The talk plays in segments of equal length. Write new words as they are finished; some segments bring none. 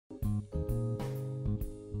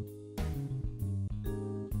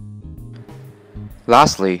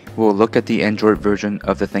Lastly, we'll look at the Android version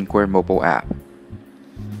of the Thinkware mobile app.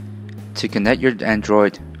 To connect your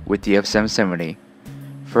Android with the F770,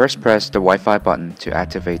 first press the Wi-Fi button to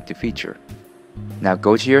activate the feature. Now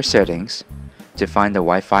go to your settings to find the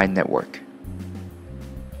Wi-Fi network.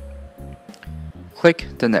 Click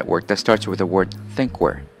the network that starts with the word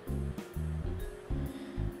Thinkware.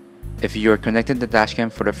 If you are connecting the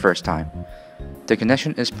dashcam for the first time, the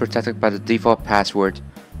connection is protected by the default password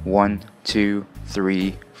 1, 2,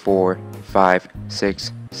 3, 4, 5,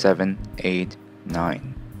 6, 7, 8,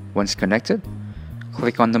 9. Once connected,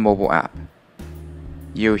 click on the mobile app.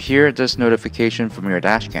 You'll hear this notification from your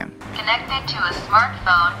dashcam. Connected to a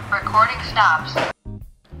smartphone, recording stops.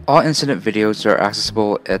 All incident videos are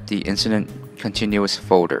accessible at the Incident Continuous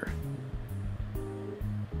folder.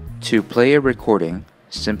 To play a recording,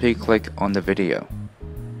 simply click on the video.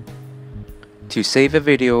 To save a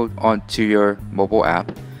video onto your mobile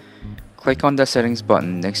app, click on the settings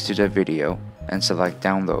button next to the video and select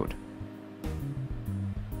download.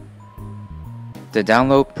 The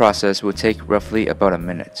download process will take roughly about a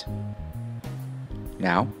minute.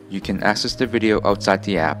 Now, you can access the video outside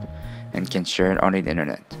the app and can share it on the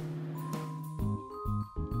internet.